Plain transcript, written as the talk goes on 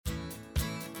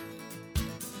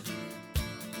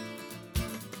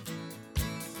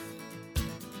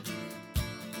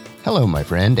Hello, my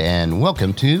friend, and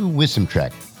welcome to Wisdom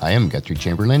Trek. I am Guthrie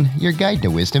Chamberlain, your guide to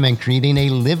wisdom and creating a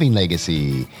living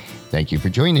legacy. Thank you for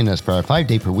joining us for our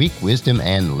 5-day-per-week Wisdom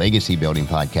and Legacy Building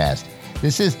podcast.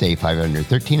 This is day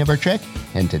 513 of our trek,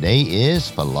 and today is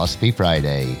Philosophy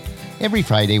Friday. Every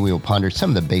Friday, we will ponder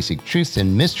some of the basic truths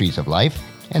and mysteries of life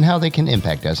and how they can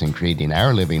impact us in creating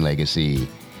our living legacy.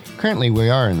 Currently, we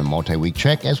are in a multi-week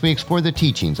trek as we explore the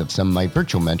teachings of some of my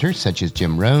virtual mentors such as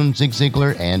Jim Rohn, Zig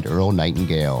Ziglar, and Earl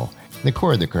Nightingale. The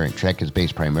core of the current trek is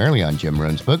based primarily on Jim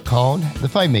Rohn's book called The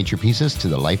 5 Major Pieces to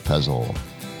the Life Puzzle.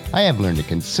 I have learned a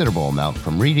considerable amount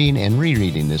from reading and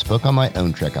rereading this book on my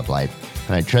own trek of life,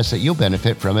 and I trust that you'll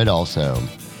benefit from it also.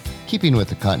 Keeping with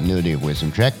the continuity of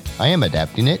Wisdom Trek, I am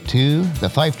adapting it to The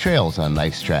 5 Trails on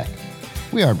Life's Trek.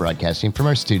 We are broadcasting from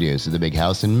our studios at the Big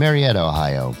House in Marietta,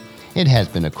 Ohio. It has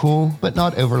been a cool, but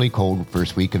not overly cold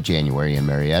first week of January in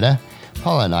Marietta.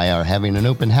 Paula and I are having an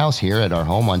open house here at our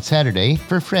home on Saturday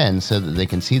for friends so that they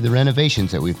can see the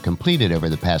renovations that we've completed over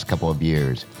the past couple of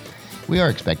years. We are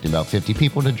expecting about 50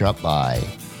 people to drop by.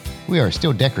 We are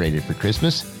still decorated for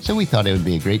Christmas, so we thought it would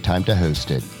be a great time to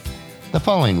host it. The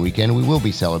following weekend, we will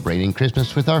be celebrating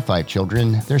Christmas with our 5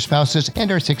 children, their spouses, and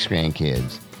our 6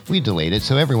 grandkids. We delayed it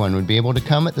so everyone would be able to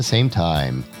come at the same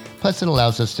time. Plus, it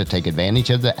allows us to take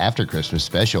advantage of the after-Christmas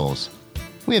specials.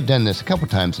 We have done this a couple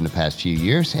times in the past few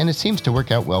years, and it seems to work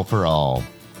out well for all.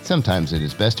 Sometimes it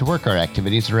is best to work our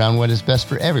activities around what is best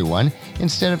for everyone,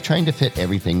 instead of trying to fit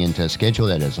everything into a schedule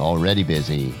that is already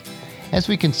busy. As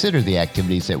we consider the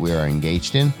activities that we are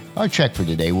engaged in, our trek for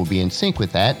today will be in sync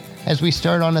with that, as we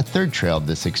start on a third trail of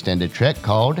this extended trek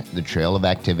called the Trail of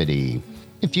Activity.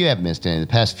 If you have missed any of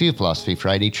the past few Philosophy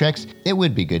Friday treks, it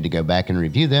would be good to go back and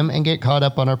review them and get caught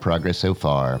up on our progress so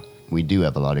far. We do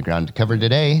have a lot of ground to cover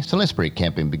today, so let's break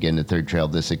camp and begin the third trail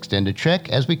of this extended trek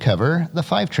as we cover the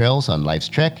 5 Trails on Life's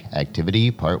Trek,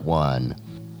 Activity Part 1.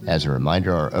 As a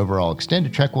reminder, our overall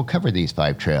extended trek will cover these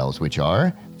 5 trails, which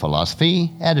are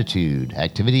philosophy, attitude,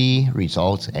 activity,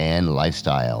 results, and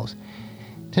lifestyles.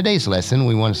 Today's lesson,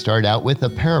 we want to start out with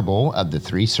the parable of the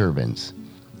 3 servants.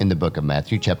 In the book of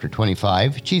Matthew, chapter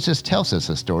 25, Jesus tells us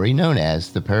a story known as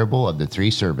the parable of the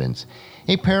 3 servants.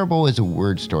 A parable is a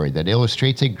word story that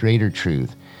illustrates a greater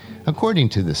truth. According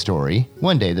to the story,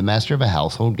 one day the master of a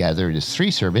household gathered his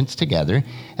 3 servants together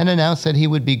and announced that he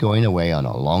would be going away on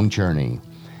a long journey.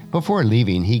 Before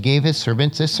leaving, he gave his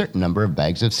servants a certain number of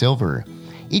bags of silver.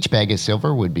 Each bag of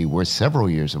silver would be worth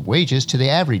several years of wages to the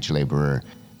average laborer,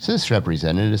 so this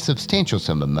represented a substantial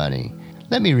sum of money.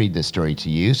 Let me read this story to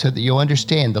you so that you'll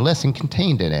understand the lesson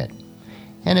contained in it.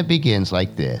 And it begins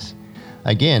like this.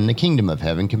 Again, the kingdom of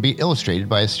heaven can be illustrated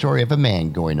by a story of a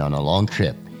man going on a long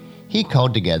trip. He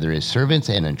called together his servants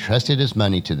and entrusted his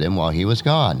money to them while he was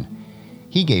gone.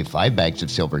 He gave 5 bags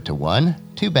of silver to one,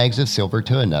 2 bags of silver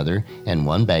to another, and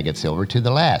 1 bag of silver to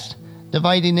the last,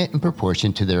 dividing it in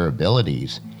proportion to their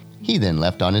abilities. He then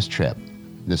left on his trip.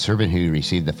 The servant who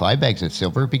received the 5 bags of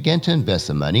silver began to invest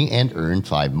the money and earned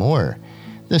 5 more.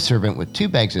 The servant with 2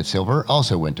 bags of silver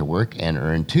also went to work and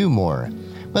earned 2 more.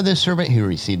 But the servant who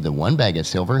received the 1 bag of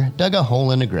silver dug a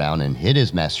hole in the ground and hid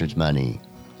his master's money.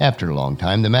 After a long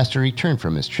time, the master returned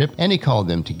from his trip, and he called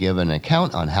them to give an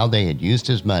account on how they had used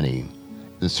his money.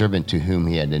 The servant to whom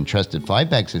he had entrusted 5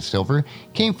 bags of silver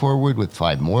came forward with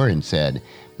 5 more and said,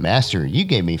 "Master, you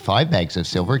gave me 5 bags of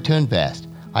silver to invest.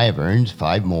 I have earned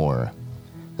 5 more."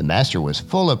 The master was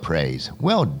full of praise.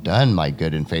 "Well done, my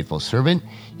good and faithful servant.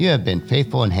 You have been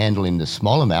faithful in handling the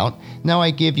small amount. Now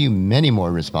I give you many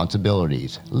more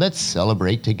responsibilities. Let's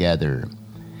celebrate together."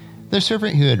 The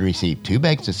servant who had received 2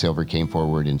 bags of silver came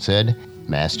forward and said,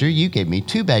 "Master, you gave me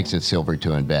 2 bags of silver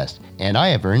to invest, and I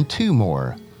have earned 2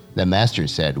 more." The master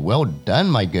said, "Well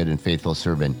done, my good and faithful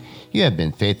servant. You have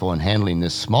been faithful in handling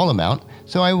this small amount,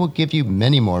 so I will give you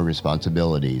many more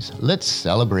responsibilities. Let's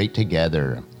celebrate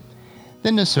together."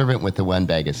 Then the servant with the 1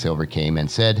 bag of silver came and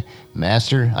said,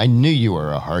 "Master, I knew you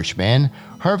were a harsh man,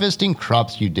 harvesting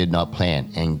crops you did not plant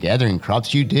and gathering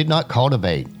crops you did not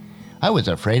cultivate. I was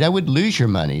afraid I would lose your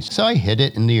money, so I hid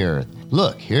it in the earth.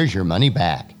 Look, here's your money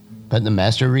back." But the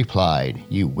master replied,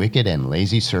 "You wicked and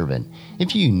lazy servant.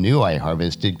 If you knew I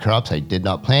harvested crops I did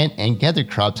not plant and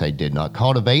gathered crops I did not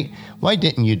cultivate, why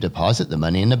didn't you deposit the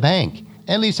money in the bank?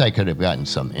 At least I could have gotten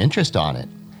some interest on it."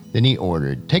 Then he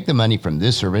ordered, "Take the money from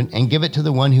this servant and give it to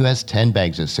the one who has 10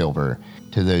 bags of silver.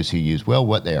 To those who use well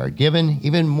what they are given,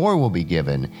 even more will be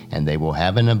given, and they will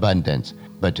have an abundance.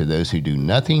 But to those who do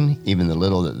nothing, even the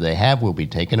little that they have will be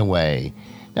taken away.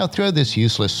 Now throw this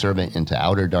useless servant into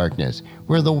outer darkness,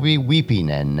 where there will be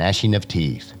weeping and gnashing of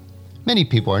teeth." Many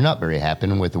people are not very happy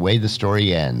with the way the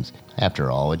story ends. After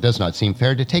all, it does not seem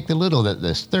fair to take the little that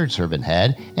this third servant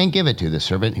had and give it to the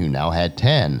servant who now had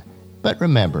 10. But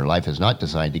remember, life is not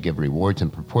designed to give rewards in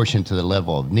proportion to the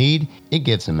level of need. It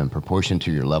gives them in proportion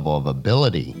to your level of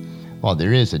ability. While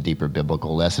there is a deeper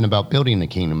biblical lesson about building the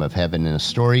kingdom of heaven in a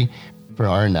story, for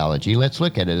our analogy, let's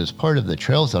look at it as part of the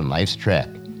Trails on Life's Trek.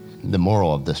 The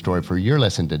moral of the story for your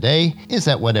lesson today is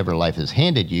that whatever life has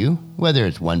handed you, whether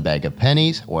it's 1 bag of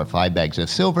pennies or 5 bags of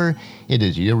silver, it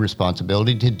is your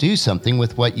responsibility to do something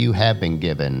with what you have been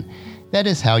given. That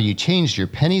is how you change your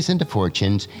pennies into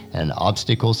fortunes and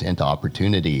obstacles into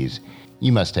opportunities.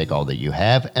 You must take all that you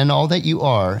have and all that you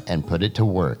are and put it to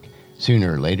work.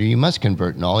 Sooner or later, you must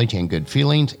convert knowledge and good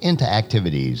feelings into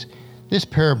activities. This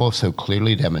parable so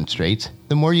clearly demonstrates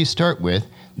the more you start with,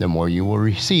 the more you will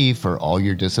receive for all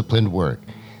your disciplined work.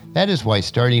 That is why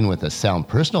starting with a sound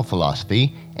personal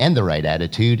philosophy and the right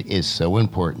attitude is so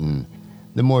important.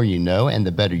 The more you know and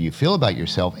the better you feel about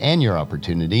yourself and your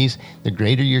opportunities, the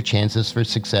greater your chances for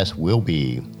success will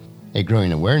be. A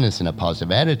growing awareness and a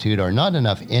positive attitude are not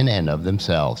enough in and of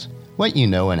themselves. What you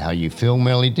know and how you feel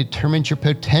merely determines your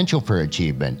potential for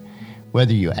achievement.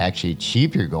 Whether you actually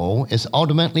achieve your goal is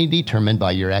ultimately determined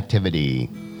by your activity.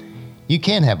 You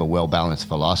can have a well-balanced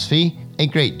philosophy, a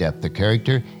great depth of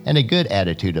character, and a good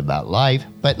attitude about life,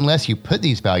 but unless you put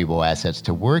these valuable assets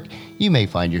to work, you may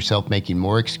find yourself making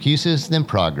more excuses than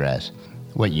progress.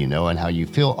 What you know and how you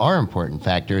feel are important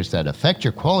factors that affect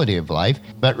your quality of life,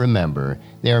 but remember,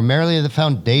 they are merely the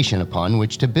foundation upon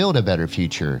which to build a better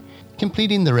future.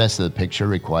 Completing the rest of the picture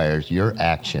requires your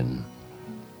action.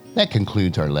 That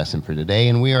concludes our lesson for today,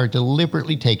 and we are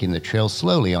deliberately taking the trail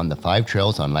slowly on the 5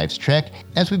 trails on life's trek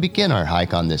as we begin our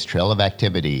hike on this trail of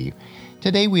activity.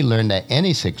 Today we learned that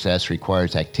any success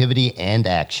requires activity and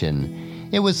action.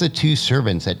 It was the 2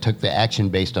 servants that took the action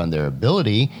based on their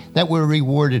ability that were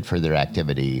rewarded for their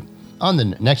activity. On the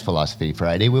next Philosophy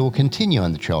Friday, we will continue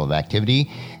on the trail of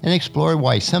activity and explore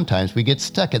why sometimes we get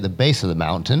stuck at the base of the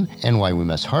mountain and why we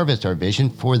must harvest our vision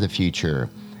for the future.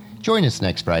 Join us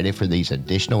next Friday for these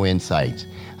additional insights.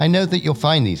 I know that you'll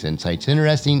find these insights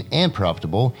interesting and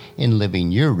profitable in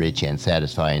living your rich and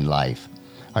satisfying life.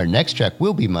 Our next trek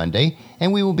will be Monday,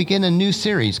 and we will begin a new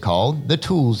series called The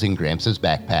Tools in Gramps'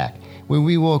 Backpack, where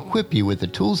we will equip you with the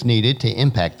tools needed to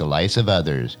impact the lives of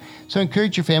others. So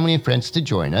encourage your family and friends to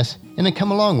join us, and then come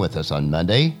along with us on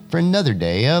Monday for another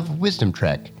day of Wisdom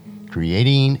Trek,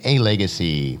 Creating a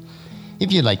Legacy.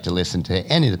 If you'd like to listen to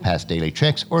any of the past daily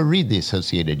treks or read the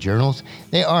associated journals,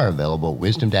 they are available at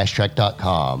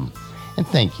wisdom-trek.com. And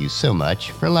thank you so much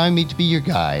for allowing me to be your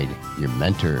guide, your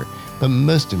mentor, but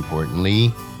most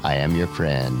importantly, I am your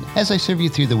friend, as I serve you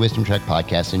through the Wisdom Trek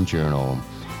podcast and journal.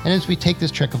 And as we take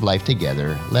this trek of life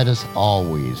together, let us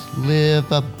always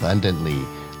live abundantly,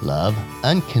 love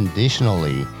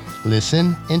unconditionally,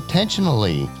 listen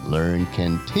intentionally, learn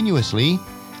continuously,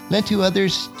 lend to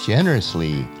others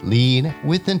generously, lead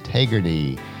with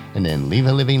integrity, and then leave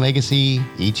a living legacy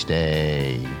each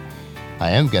day.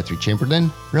 I am Guthrie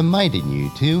Chamberlain, reminding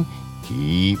you to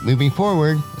keep moving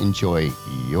forward, enjoy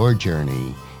your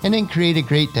journey, and then create a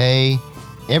great day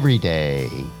every day.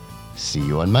 See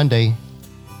you on Monday.